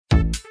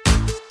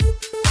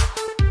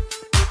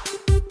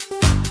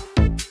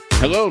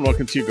Hello and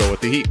welcome to Go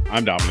With The Heat.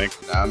 I'm Dominic.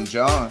 I'm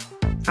John.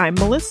 I'm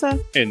Melissa.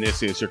 And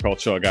this is your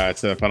cultural guide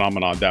to the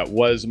phenomenon that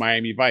was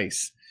Miami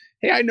Vice.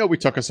 Hey, I know we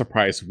took a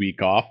surprise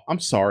week off. I'm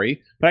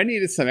sorry, but I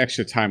needed some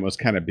extra time. I was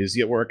kind of busy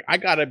at work. I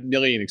got a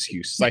million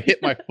excuses. I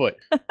hit my foot.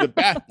 The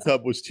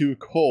bathtub was too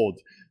cold.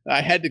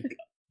 I had to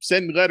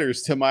send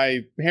letters to my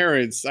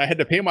parents. I had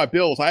to pay my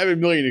bills. I have a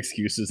million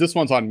excuses. This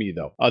one's on me,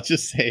 though. I'll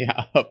just say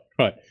up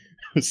front.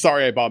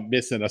 Sorry about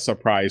missing a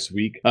surprise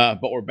week.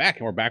 But we're back,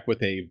 and we're back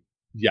with a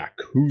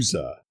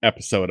Yakuza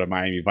episode of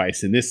Miami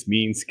Vice, and this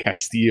means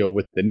Castillo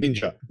with the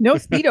ninja. No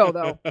Speedo,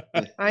 though.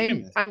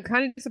 I'm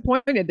kind of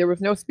disappointed. There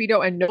was no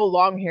Speedo and no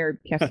long-haired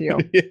Castillo.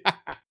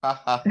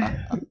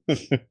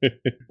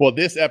 Well,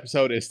 this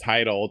episode is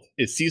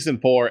season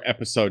 4,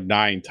 episode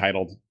 9,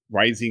 titled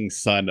Rising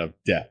Sun of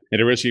Death.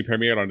 It originally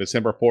premiered on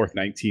December 4th,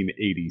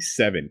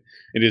 1987.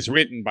 It is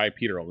written by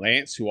Peter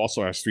Lance, who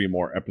also has 3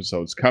 more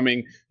episodes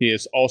coming. He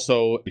is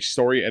also a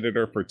story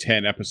editor for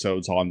 10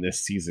 episodes on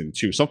this season,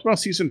 too. Something about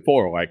season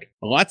 4, like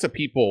lots of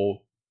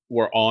people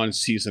were on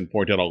season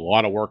 4, did a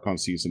lot of work on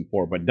season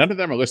 4, but none of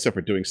them are listed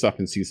for doing stuff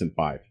in season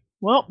 5.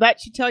 Well, that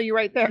should tell you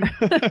right there.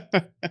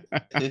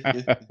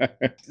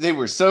 They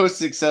were so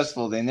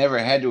successful, they never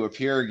had to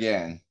appear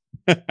again.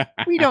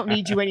 We don't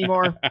need you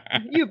anymore.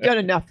 You've done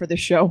enough for the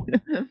show.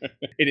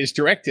 It is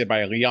directed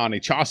by Leon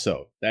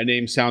Ichazo. That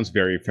name sounds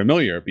very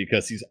familiar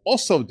because he's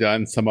also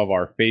done some of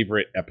our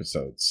favorite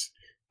episodes,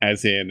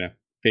 as in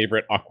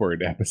favorite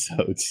awkward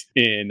episodes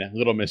in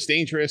Little Miss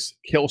Dangerous,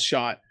 Kill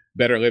Shot,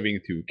 Better Living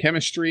Through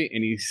Chemistry,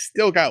 and he's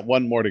still got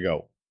one more to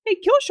go. Hey,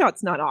 Kill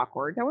Shot's not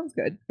awkward. That one's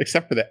good.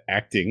 Except for the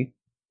acting.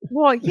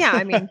 Well, yeah,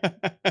 I mean...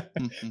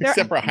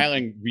 Except for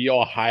hiring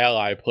real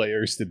highlight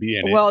players to be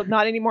in it. Well,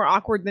 not any more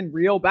awkward than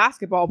real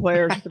basketball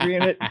players to be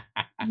in it.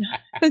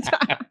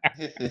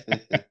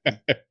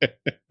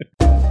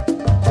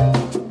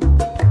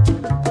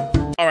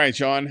 All right,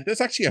 John,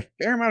 there's actually a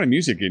fair amount of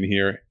music in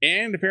here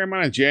and a fair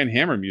amount of Jan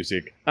Hammer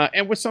music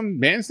and with some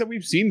bands that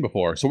we've seen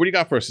before. So what do you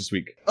got for us this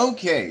week?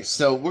 Okay,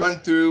 so we're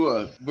going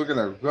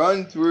to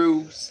run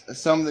through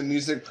some of the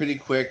music pretty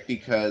quick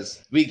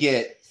because we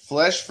get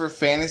Flesh for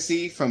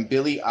Fantasy from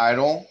Billy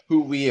Idol,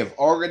 who we have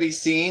already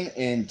seen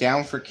in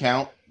Down for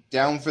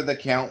the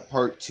Count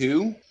Part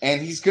 2,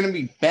 and he's going to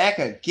be back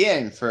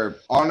again for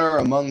Honor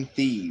Among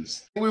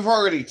Thieves. We've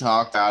already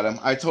talked about him.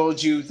 I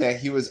told you that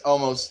he was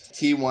almost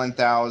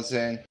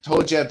T-1000.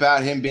 Told you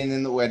about him being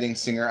in The Wedding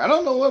Singer. I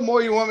don't know what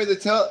more you want me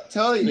to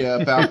tell you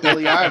about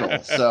Billy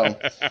Idol, so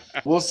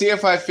we'll see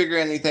if I figure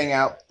anything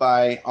out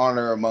by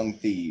Honor Among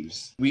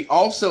Thieves. We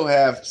also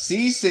have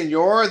Si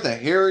Senor the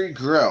Hairy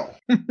Grill.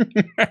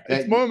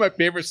 It's one of my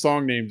favorite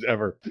song names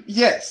ever.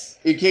 Yes.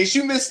 In case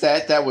you missed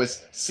that, that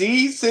was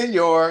Si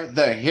Senor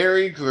the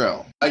Hairy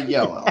Grill, a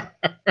Yellow.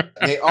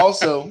 They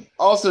also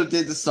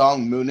did the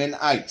song Moon and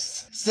Ice.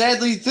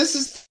 Sadly, this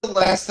is the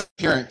last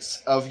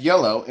appearance of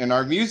Yellow in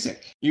our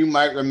music. You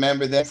might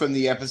remember them from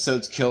the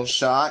episodes Kill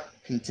Shot,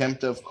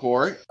 Contempt of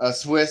Court, a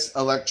Swiss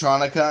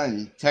electronica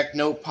and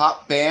techno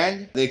pop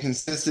band. They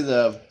consisted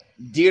of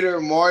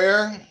Dieter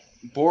Moyer,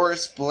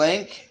 Boris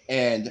Blank,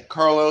 and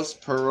Carlos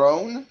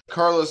Perron.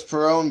 Carlos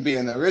Perron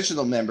being the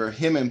original member,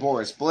 him and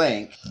Boris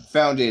Blank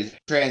founded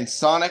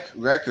Transonic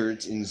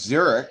Records in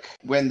Zurich.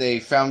 When they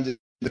founded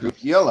the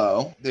group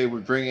Yellow, they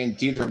would bring in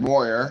Dieter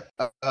Moyer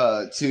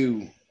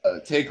to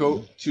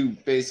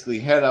basically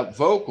head up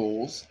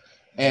vocals,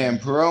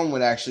 and Perron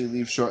would actually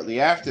leave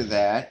shortly after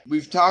that.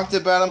 We've talked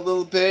about him a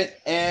little bit,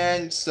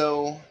 and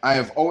so I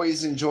have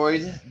always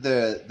enjoyed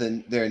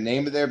their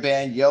name of their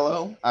band,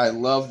 Yellow. I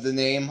love the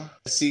name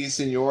Si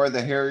Senor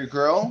the Hairy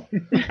Grill.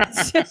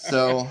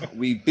 So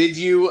we bid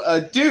you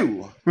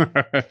adieu.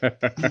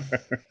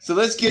 So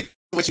let's get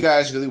what you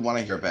guys really want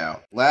to hear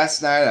about.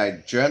 Last night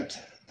I dreamt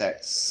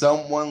that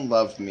Someone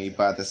Loved Me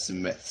by the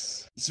Smiths.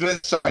 The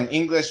Smiths are an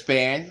English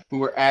band who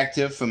were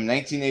active from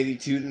 1982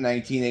 to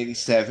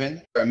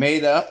 1987. They are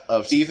made up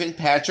of Stephen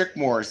Patrick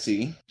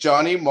Morrissey,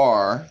 Johnny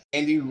Marr,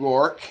 Andy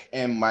Rourke,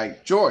 and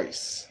Mike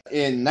Joyce.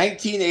 In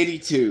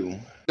 1982,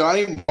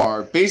 Johnny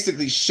Marr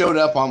basically showed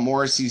up on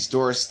Morrissey's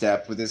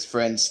doorstep with his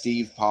friend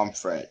Steve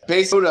Pomfret.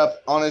 They showed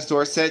up on his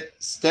doorstep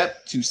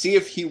to see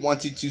if he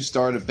wanted to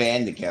start a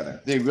band together.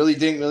 They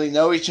didn't really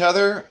know each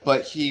other,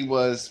 but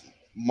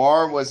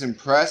Marr was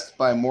impressed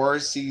by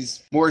Morrissey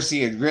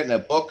had written a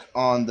book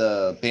on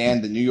the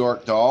band the New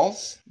York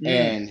Dolls,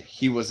 and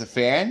he was a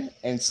fan,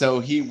 and so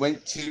he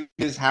went to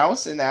his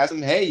house and asked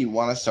him, hey, you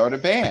want to start a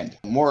band?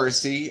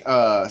 Morrissey,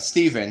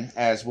 Stephen,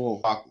 as we'll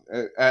talk,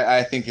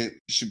 I think it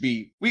should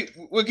be,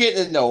 we're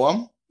getting to know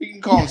him. We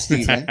can call him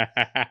Steven.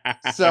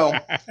 So,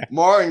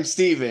 Marr and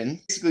Steven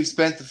basically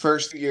spent the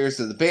first 2 years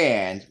of the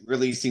band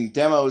releasing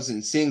demos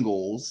and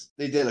singles.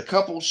 They did a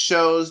couple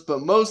shows,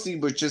 but mostly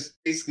were just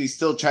basically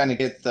still trying to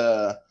get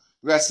the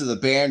rest of the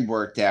band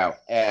worked out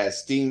as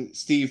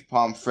Steve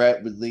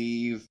Pomfret would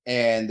leave,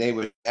 and they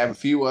would have a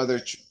few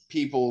other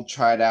people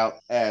tried out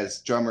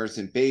as drummers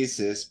and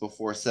bassists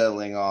before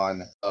settling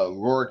on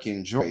Rourke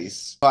and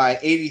Joyce. By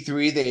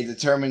 83, they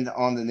determined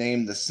on the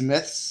name The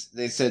Smiths.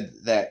 They said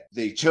that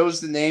they chose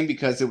the name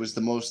because it was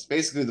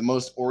basically the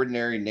most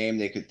ordinary name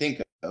they could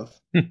think of.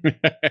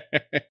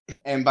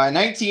 And by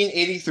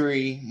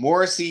 1983,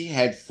 Morrissey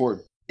had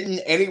forbidden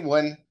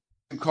anyone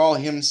to call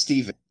him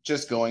Stephen,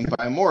 just going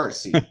by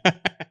Morrissey.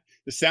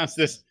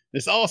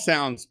 This all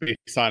sounds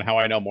based on how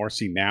I know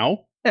Morrissey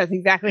now. That's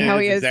exactly how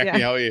he is.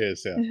 Exactly how he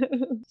is. Yeah.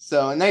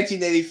 So in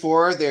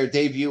 1984, their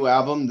debut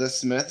album, The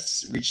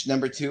Smiths, reached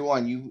number 2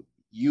 on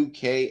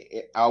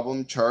UK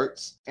album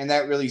charts, and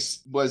that really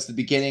was the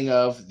beginning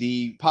of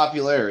the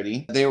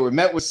popularity. They were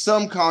met with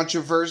some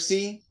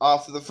controversy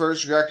off of the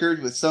first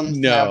record, with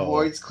some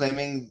tabloids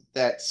claiming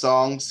that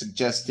song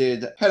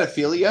suggested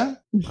pedophilia.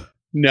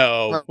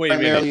 No, wait a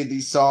minute. Primarily,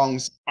 these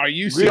songs are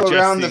you Reel suggesting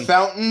Around the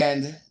Fountain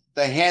and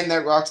The Hand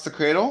That Rocks the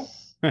Cradle?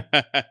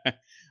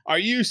 Are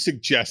you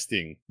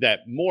suggesting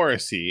that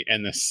Morrissey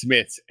and the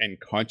Smiths and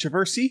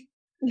controversy?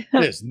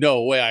 There's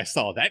no way I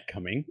saw that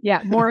coming.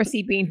 Yeah,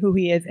 Morrissey being who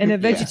he is, and a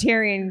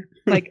vegetarian,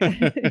 like,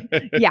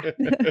 yeah.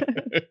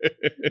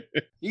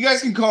 You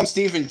guys can call him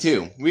Stephen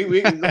too.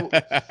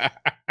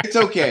 It's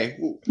okay.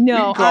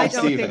 No, I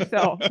don't think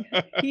so.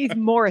 He's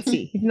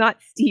Morrissey. He's not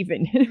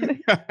Stephen.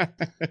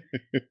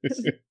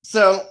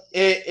 So,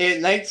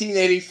 in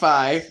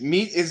 1985,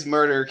 Meat is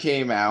Murder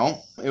came out.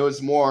 It was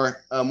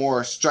a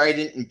more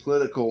strident and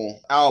political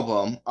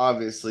album,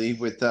 obviously,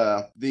 with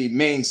the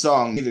main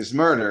song, Meat is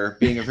Murder,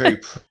 being a very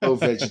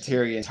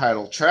pro-vegetarian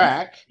title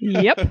track.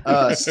 Yep.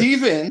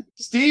 Stephen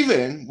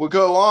would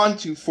go on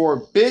to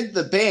forbid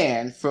the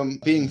band from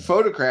being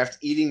photographed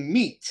eating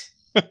meat.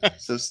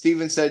 So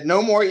Stephen said,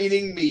 no more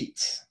eating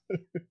meat.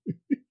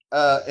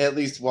 At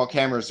least while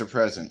cameras are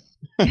present.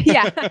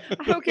 Yeah,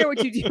 I don't care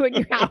what you do in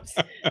your house.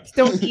 Just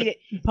don't eat it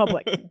in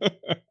public.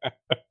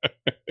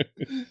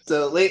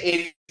 So late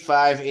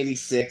 85,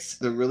 86,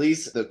 the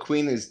release The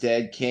Queen is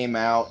Dead came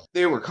out.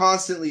 They were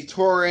constantly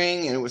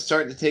touring, and it was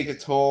starting to take a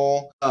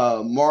toll.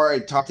 Marr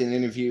had talked in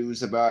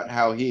interviews about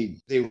how they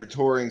were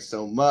touring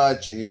so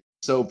much, and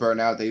so burnt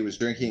out that he was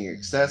drinking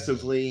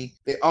excessively.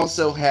 They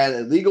also had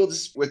a legal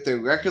dispute with their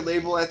record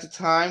label at the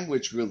time,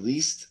 which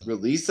release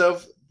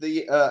of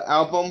the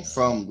album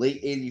from late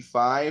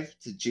 85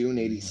 to June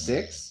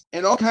 86.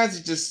 And all kinds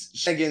of just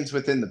shenanigans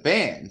within the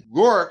band.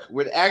 Rourke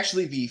would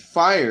actually be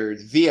fired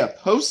via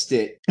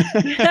Post-it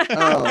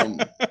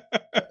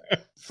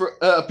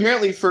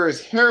apparently for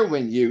his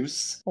heroin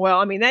use.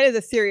 Well, I mean, that is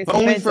a serious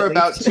offense. Only for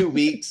about 2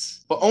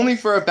 weeks. But only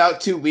for about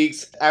 2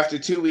 weeks. After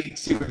 2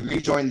 weeks, he would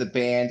rejoin the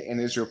band, and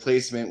his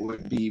replacement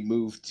would be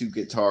moved to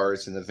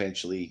guitars and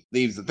eventually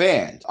leave the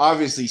band.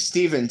 Obviously,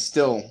 Stephen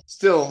still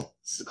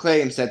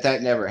claims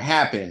that never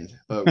happened,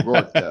 but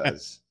Rourke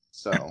does.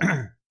 So...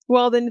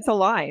 Well, then it's a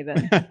lie,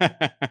 then.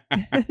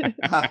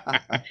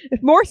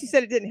 If Morrissey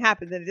said it didn't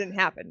happen, then it didn't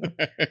happen.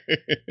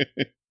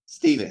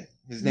 Stephen.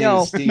 His name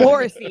is Stephen.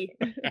 Morrissey.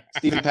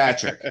 Stephen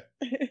Patrick.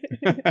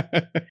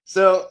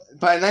 So,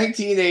 by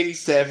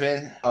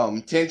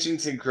 1987,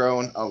 tensions had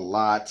grown a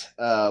lot.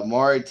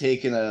 Marr had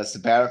taken a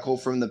sabbatical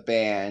from the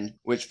band,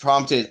 which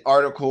prompted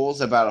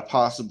articles about a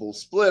possible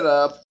split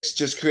up. It's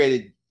just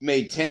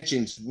made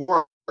tensions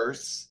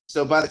worse.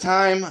 So by the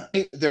time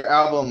their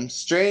album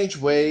Strange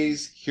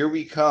Ways, Here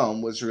We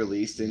Come was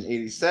released in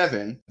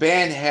 87, the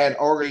band had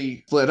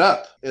already split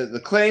up.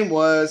 The claim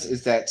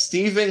is that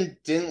Stephen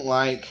didn't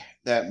like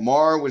that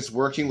Marr was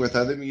working with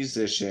other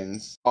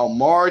musicians, while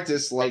Marr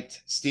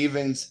disliked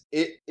Stephen's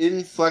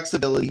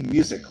inflexibility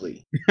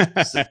musically.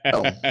 So,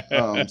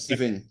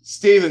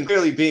 Stephen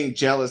clearly being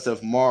jealous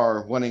of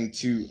Marr wanting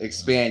to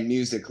expand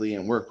musically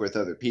and work with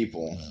other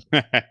people.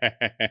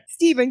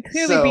 Stephen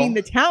clearly being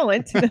the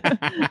talent.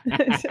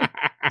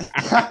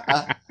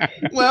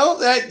 Well,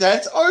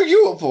 that's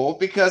arguable,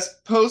 because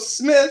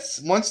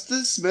post-Smiths, once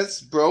the Smiths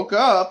broke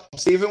up,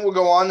 Stephen would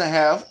go on to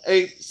have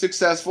a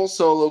successful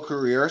solo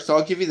career, so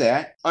I'll give you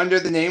that, under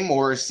the name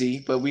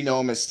Morrissey, but we know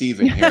him as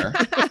Stephen here.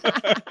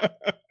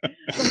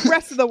 The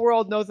rest of the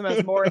world knows him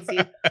as Morrissey,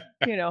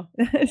 you know.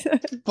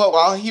 But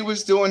while he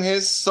was doing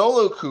his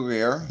solo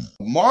career,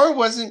 Marr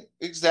wasn't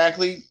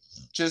exactly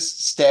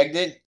just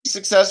stagnant,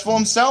 successful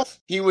himself.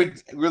 He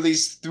would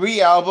release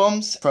 3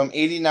 albums from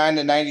 89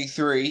 to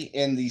 93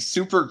 in the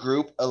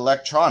supergroup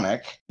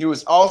Electronic. He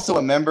was also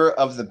a member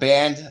of the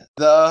band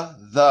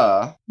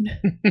The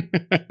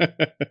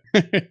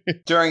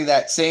during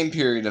that same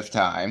period of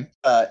time.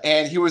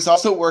 And he was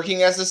also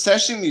working as a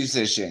session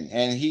musician.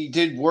 And he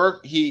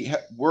worked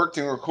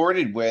and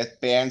recorded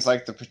with bands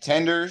like The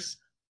Pretenders,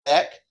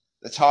 Beck,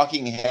 The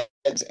Talking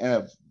Heads, and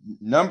a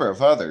number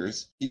of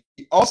others. He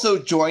also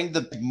joined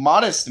the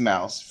Modest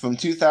Mouse from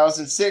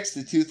 2006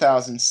 to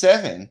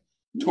 2007,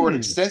 toured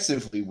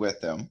extensively with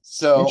them.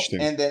 So,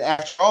 and then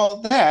after all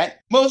of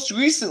that, most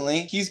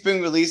recently, he's been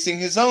releasing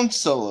his own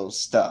solo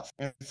stuff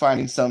and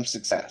finding some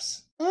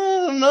success. I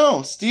don't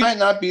know. Steve might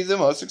not be the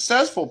most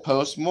successful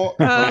post-Smith.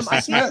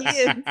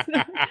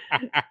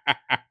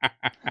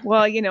 Well,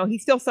 Well, he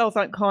still sells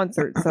on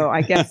concerts, so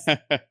I guess, So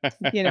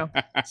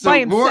by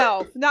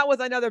himself, not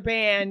with another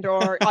band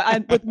or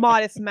with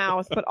Modest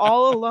Mouse, but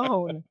all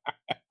alone.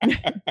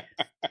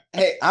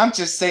 Hey, I'm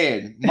just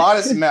saying,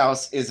 Modest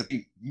Mouse is a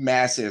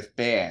massive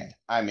band.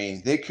 I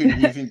mean, they could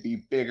even be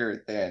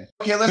bigger than.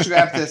 Okay, let's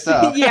wrap this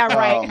up. Yeah,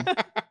 right.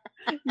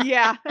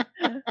 Yeah.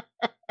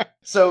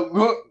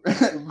 So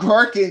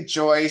Rourke and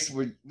Joyce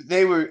were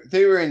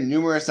in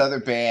numerous other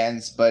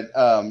bands, but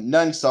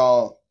none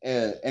saw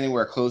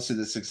anywhere close to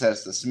the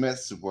success the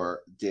Smiths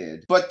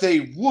did. But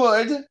they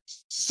would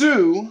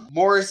sue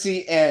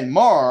Morrissey and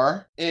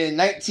Marr in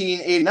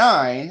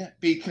 1989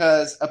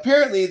 because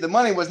apparently the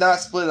money was not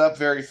split up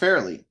very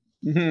fairly.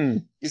 Mm-hmm.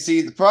 You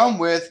see, the problem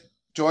with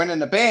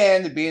joining a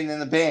band and being in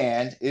the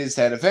band is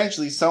that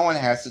eventually someone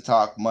has to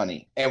talk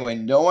money. And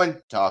when no one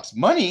talks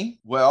money,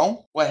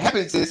 well, what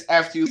happens is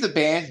after you leave the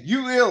band,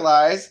 you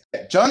realize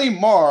that Johnny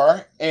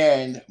Marr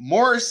and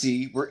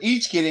Morrissey were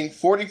each getting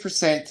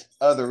 40%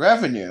 of the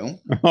revenue,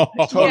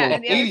 total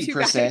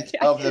 80%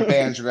 of the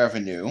band's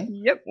revenue.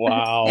 Yep.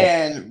 Wow.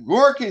 And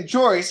Rourke and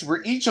Joyce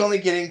were each only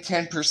getting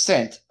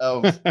 10%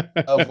 of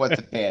what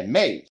the band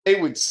made. They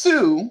would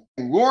sue,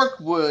 and Rourke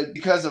would,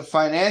 because of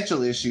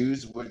financial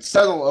issues, would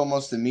settle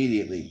almost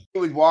immediately. He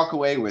would walk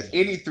away with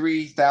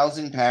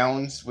 83,000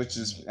 pounds, which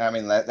is, I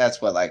mean,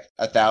 that's what, like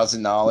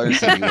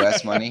 $1,000 in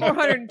US money?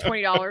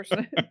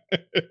 $420.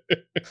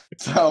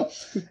 So,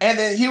 and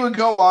then he would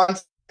go on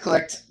to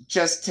collect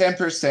just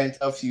 10%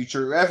 of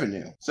future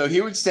revenue. So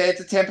he would stay at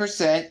the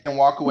 10% and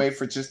walk away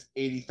for just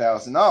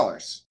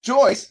 $80,000.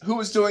 Joyce, who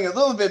was doing a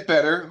little bit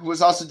better, who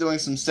was also doing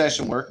some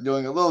session work,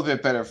 doing a little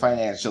bit better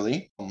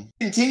financially,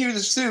 continued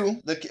to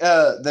sue.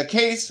 The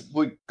case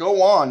would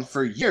go on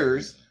for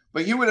years,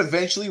 but he would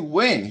eventually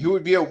win. He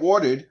would be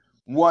awarded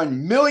 £1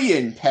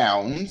 million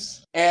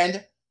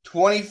and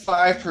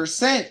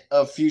 25%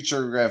 of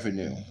future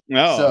revenue.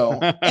 Oh. So,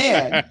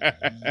 and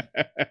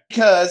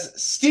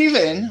because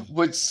Stephen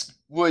would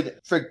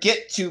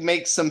forget to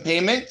make some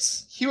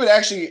payments, he would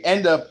actually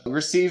end up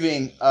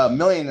receiving £1.5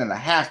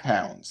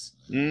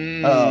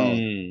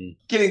 million.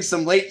 Getting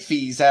some late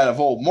fees out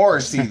of old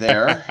Morrissey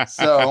there.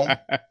 So,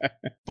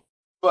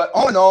 but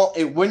all in all,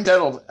 it wouldn't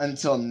settle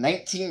until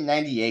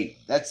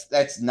 1998.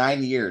 That's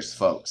 9 years,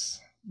 folks.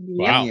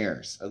 Wow. 9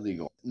 years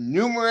illegal.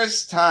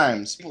 Numerous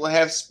times people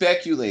have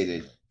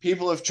speculated.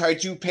 People have tried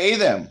to pay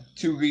them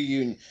to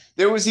reunion.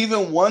 There was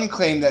even one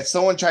claim that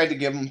someone tried to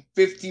give them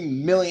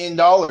 $50 million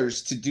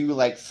to do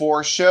like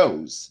 4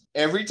 shows.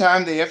 Every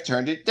time they have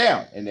turned it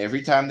down. And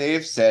every time they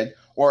have said,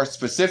 or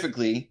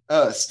specifically,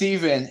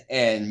 Stephen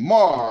and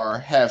Marr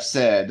have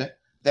said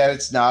that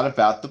it's not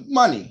about the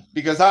money.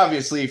 Because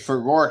obviously for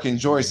Rourke and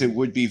Joyce, it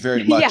would be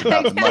very much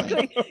about the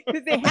money.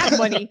 Because they have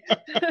money.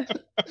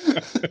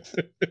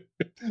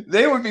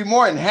 They would be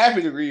more than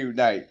happy to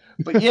reunite.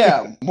 But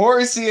yeah,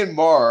 Morrissey and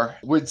Marr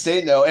would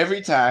say no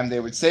every time. They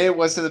would say it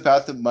wasn't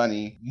about the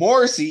money.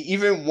 Morrissey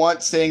even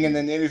once saying in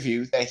an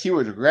interview that he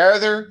would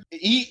rather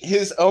eat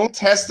his own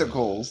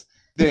testicles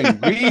than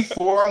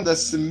reform the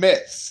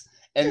Smiths.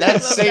 And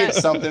that's saying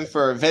something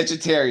for a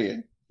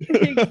vegetarian.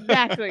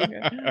 Exactly.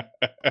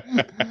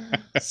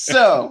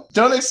 So,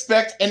 don't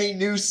expect any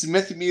new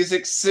Smith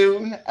music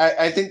soon.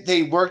 I think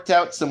they worked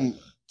out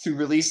to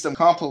release some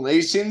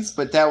compilations,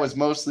 but that was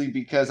mostly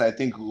because I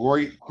think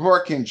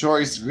Rourke and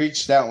Joyce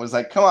reached out and was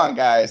like, come on,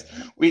 guys,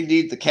 we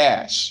need the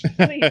cash.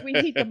 We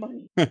need the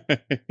money.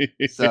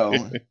 So,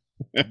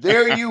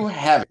 there you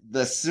have it.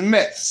 The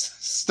Smiths,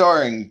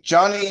 starring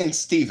Johnny and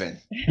Stephen.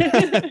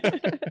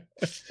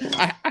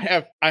 I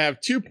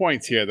have 2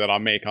 points here that I'll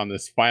make on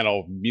this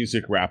final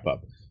music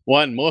wrap-up.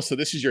 One, Melissa,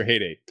 this is your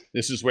heyday.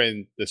 This is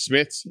when the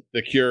Smiths,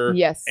 The Cure,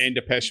 yes, and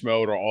Depeche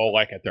Mode are all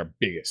like at their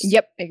biggest.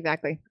 Yep,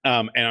 exactly.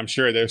 And I'm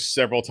sure there's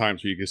several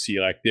times where you can see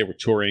like they were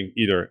touring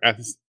either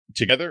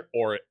together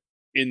or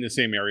in the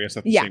same areas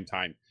at the same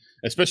time.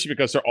 Especially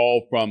because they're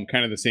all from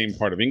kind of the same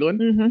part of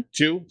England,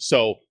 too.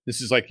 So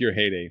this is like your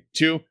heyday.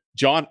 2,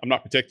 John, I'm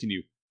not protecting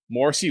you.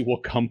 Morrissey will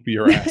come for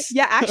your ass.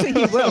 Yeah, actually,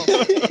 he will.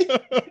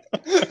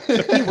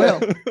 He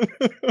will.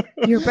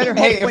 You're better.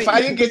 Hey, if I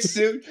didn't get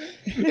sued,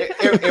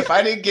 if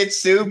I didn't get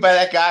sued by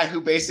that guy who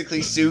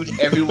basically sued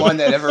everyone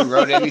that ever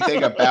wrote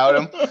anything about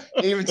him,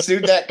 he even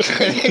sued that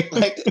critic.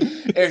 Like,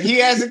 if he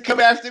hasn't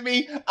come after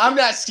me, I'm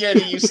not scared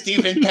of you,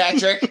 Stephen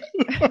Patrick.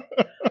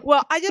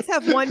 Well, I just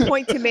have one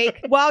point to make.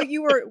 While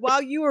you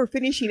were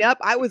finishing up,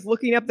 I was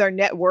looking up their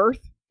net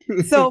worth.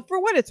 So, for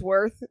what it's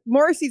worth,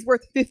 Morrissey's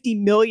worth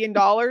 $50 million.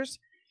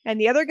 And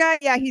the other guy,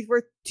 he's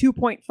worth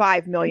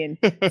 $2.5 million.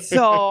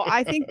 So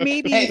I think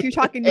maybe if you're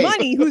talking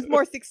money, who's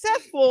more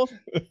successful,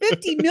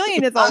 $50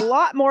 million is a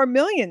lot more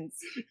millions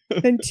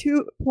than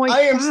 2.5.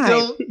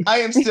 I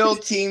am still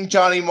Team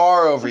Johnny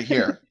Marr over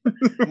here.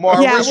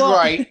 Marr was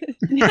right.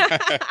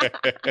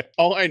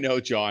 All I know,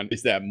 John,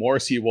 is that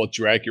Morrissey will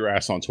drag your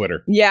ass on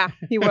Twitter. Yeah,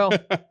 he will.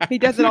 He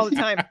does it all the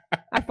time.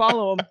 I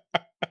follow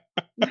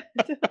him.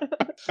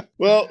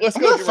 Well, let's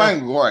go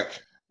find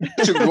Rourke.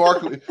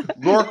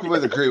 Rourke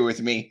would agree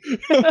with me.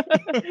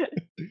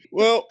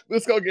 Well,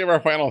 let's go give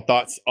our final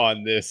thoughts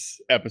on this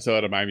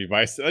episode of Miami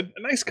Vice. A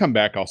nice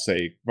comeback, I'll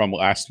say, from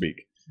last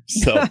week.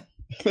 So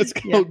let's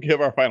go give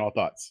our final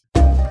thoughts.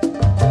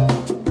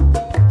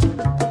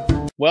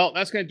 Well,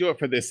 that's going to do it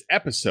for this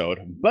episode,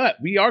 but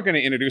we are going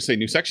to introduce a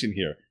new section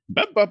here.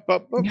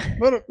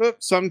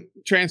 Some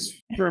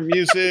transfer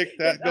music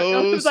that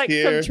goes like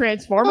here. some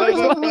Transformers.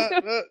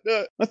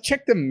 Let's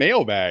check the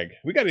mailbag.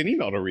 We got an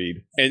email to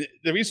read. And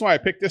the reason why I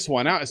picked this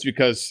one out is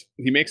because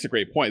he makes a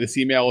great point. This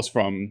email is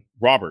from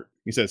Robert.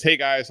 He says, "Hey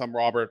guys, I'm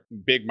Robert.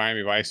 Big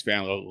Miami Vice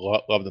fan.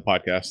 Love the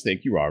podcast.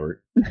 Thank you,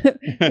 Robert."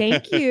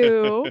 Thank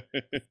you.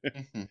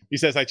 He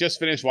says, "I just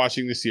finished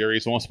watching the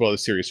series. I won't spoil the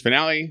series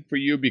finale for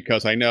you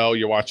because I know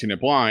you're watching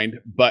it blind,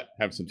 but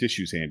have some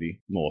tissues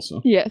handy, Melissa."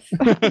 Yes,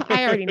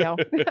 I already know.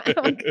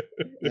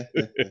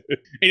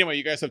 Anyway,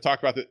 you guys have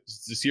talked about the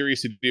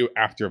series to do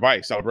after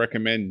Vice. I would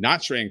recommend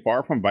not straying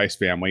far from Vice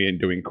family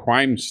and doing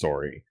Crime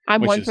Story.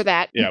 I'm one for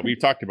that. Yeah, we've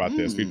talked about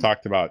this. We've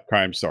talked about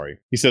Crime Story.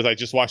 He says, "I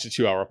just watched a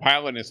 2-hour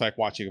pilot, and it's like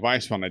watching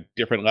Vice on a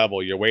different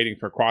level. You're waiting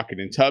for Crockett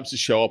and Tubbs to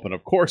show up, and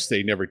of course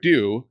they never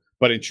do.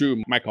 But in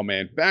true Michael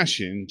Mann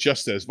fashion,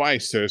 just as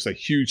Vice, there's a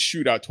huge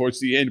shootout towards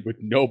the end with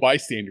no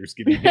bystanders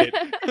getting hit."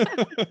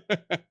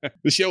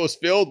 The show is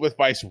filled with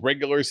Vice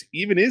regulars,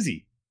 even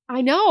Izzy.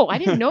 I know. I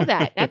didn't know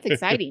that. That's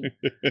exciting.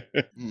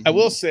 I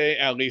will say,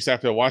 at least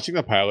after watching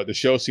the pilot, the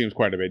show seems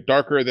quite a bit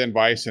darker than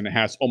Vice, and it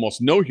has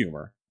almost no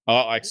humor. A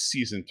lot like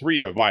season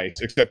 3 of Vice,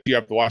 except you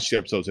have to watch the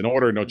episodes in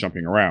order, no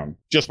jumping around.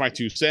 Just my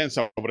 2 cents,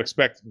 I would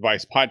expect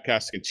Vice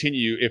podcast to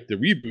continue if the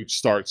reboot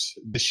starts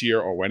this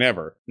year or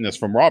whenever. And that's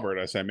from Robert,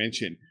 as I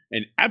mentioned.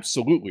 And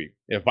absolutely,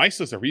 if Vice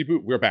does a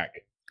reboot, we're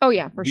back. Oh,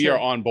 yeah, for sure. We are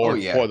on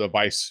board for the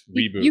Vice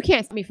reboot. You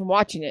can't stop me from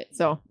watching it,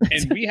 so.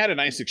 And we had a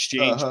nice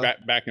exchange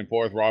back and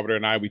forth, Robert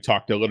and I. We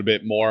talked a little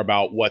bit more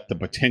about what the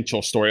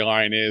potential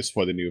storyline is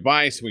for the new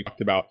Vice. We talked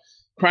about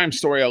Crime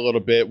Story a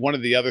little bit. One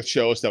of the other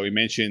shows that we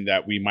mentioned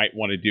that we might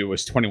want to do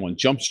is 21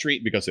 Jump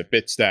Street because it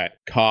fits that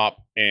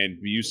cop and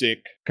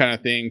music kind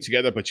of thing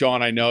together. But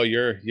John, I know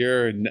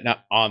you're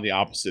not on the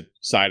opposite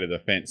side of the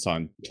fence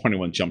on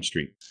 21 Jump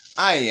Street.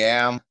 I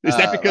am. Is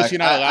that because you're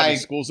not allowed in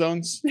school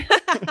zones?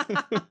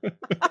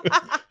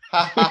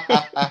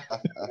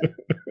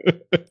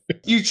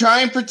 You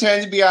try and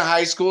pretend to be a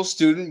high school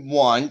student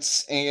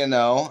once, and, you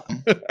know,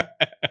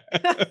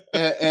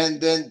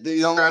 and then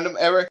you don't round them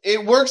ever.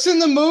 It works in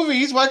the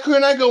movies. Why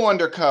couldn't I go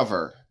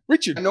undercover?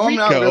 Richard I know I'm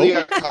not really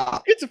a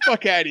cop. Get the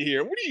fuck out of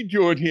here. What are you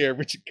doing here,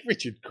 Richard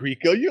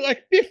Grieco? You're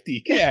like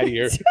 50. Get out of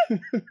here.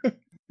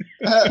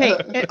 Hey,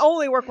 it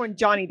only worked when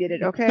Johnny did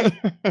it, okay?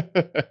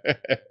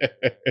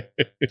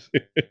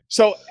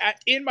 So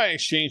in my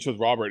exchange with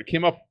Robert, it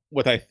came up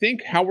with, I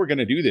think, how we're going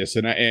to do this.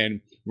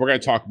 And we're going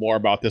to talk more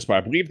about this. But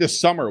I believe this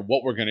summer,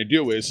 what we're going to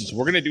do is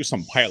we're going to do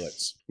some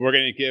pilots. We're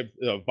going to give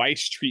the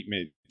Vice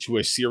treatment to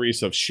a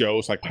series of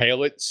shows, like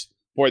pilots.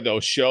 For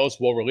those shows,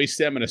 we'll release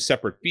them in a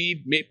separate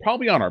feed,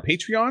 probably on our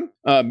Patreon.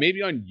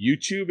 Maybe on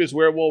YouTube is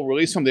where we'll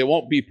release them. They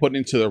won't be put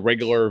into the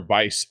regular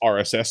Vice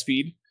RSS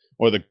feed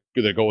or the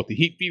Go With The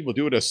Heat feed. We'll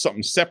do it as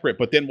something separate,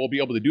 but then we'll be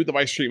able to do the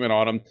Vice treatment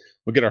on them.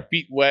 We'll get our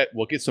feet wet.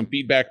 We'll get some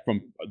feedback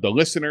from the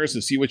listeners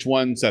and see which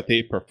ones that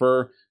they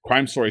prefer.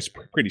 Crime Story is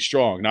pretty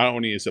strong. Not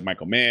only is it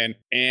Michael Mann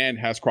and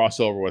has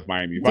crossover with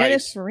Miami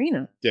Vice.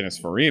 Dennis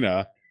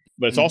Farina.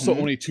 But it's also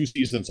only 2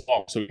 seasons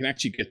long, so we can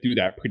actually get through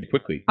that pretty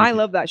quickly. I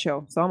love that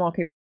show, so I'm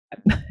okay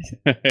with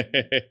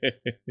that.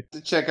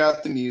 To check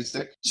out the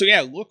music. So yeah,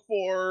 look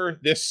for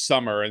this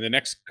summer. In the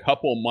next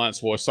couple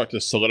months, we'll start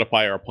to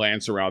solidify our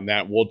plans around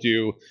that. We'll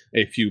do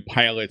a few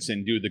pilots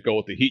and do the Go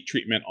With The Heat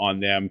treatment on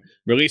them,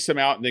 release them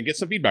out, and then get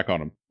some feedback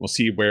on them. We'll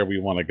see where we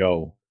want to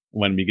go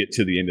when we get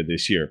to the end of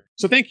this year.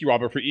 So thank you,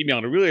 Robert, for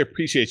emailing. I really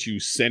appreciate you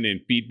sending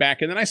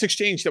feedback and the nice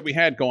exchange that we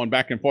had going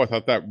back and forth. I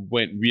thought that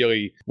went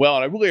really well,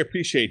 and I really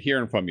appreciate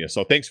hearing from you.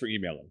 So thanks for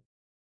emailing.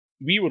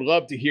 We would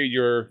love to hear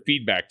your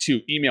feedback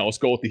too. Email us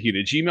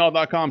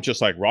gowiththeheat@gmail.com,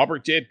 just like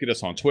Robert did. Get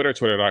us on Twitter,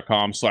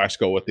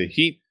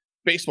 twitter.com/gowiththeheat,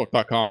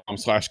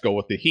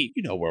 facebook.com/gowiththeheat.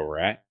 You know where we're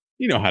at.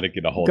 You know how to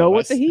get a hold of us. Go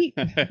With The Heat.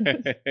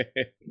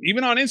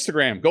 Even on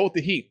Instagram, Go With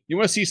The Heat. You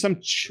want to see some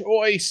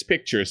choice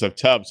pictures of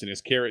Tubbs and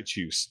his carrot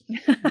juice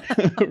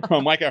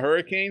from like a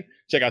hurricane?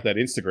 Check out that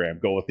Instagram,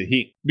 Go With The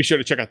Heat. Be sure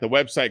to check out the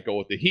website,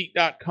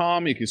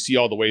 gowiththeheat.com. You can see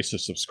all the ways to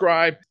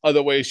subscribe.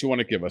 Other ways you want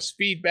to give us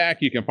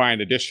feedback. You can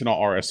find additional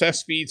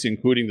RSS feeds,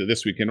 including the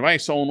This Week in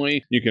Vice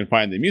only. You can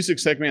find the music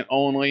segment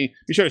only.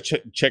 Be sure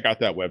to check out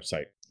that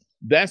website.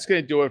 That's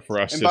going to do it for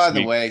us and this by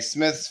week. the way,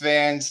 Smiths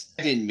fans,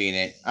 I didn't mean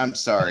it. I'm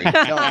sorry. Don't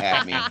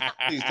at me.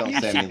 Please don't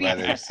send me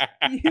letters.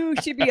 You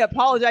should be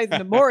apologizing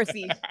to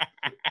Morrissey.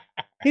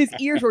 His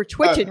ears were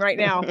twitching right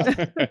now.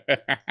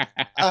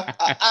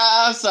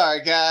 I'm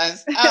sorry,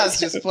 guys. I was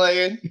just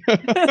playing.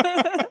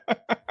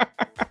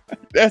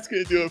 That's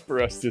going to do it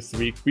for us this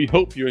week. We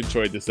hope you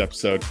enjoyed this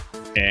episode,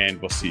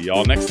 and we'll see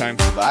y'all next time.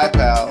 Bye,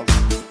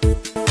 pals.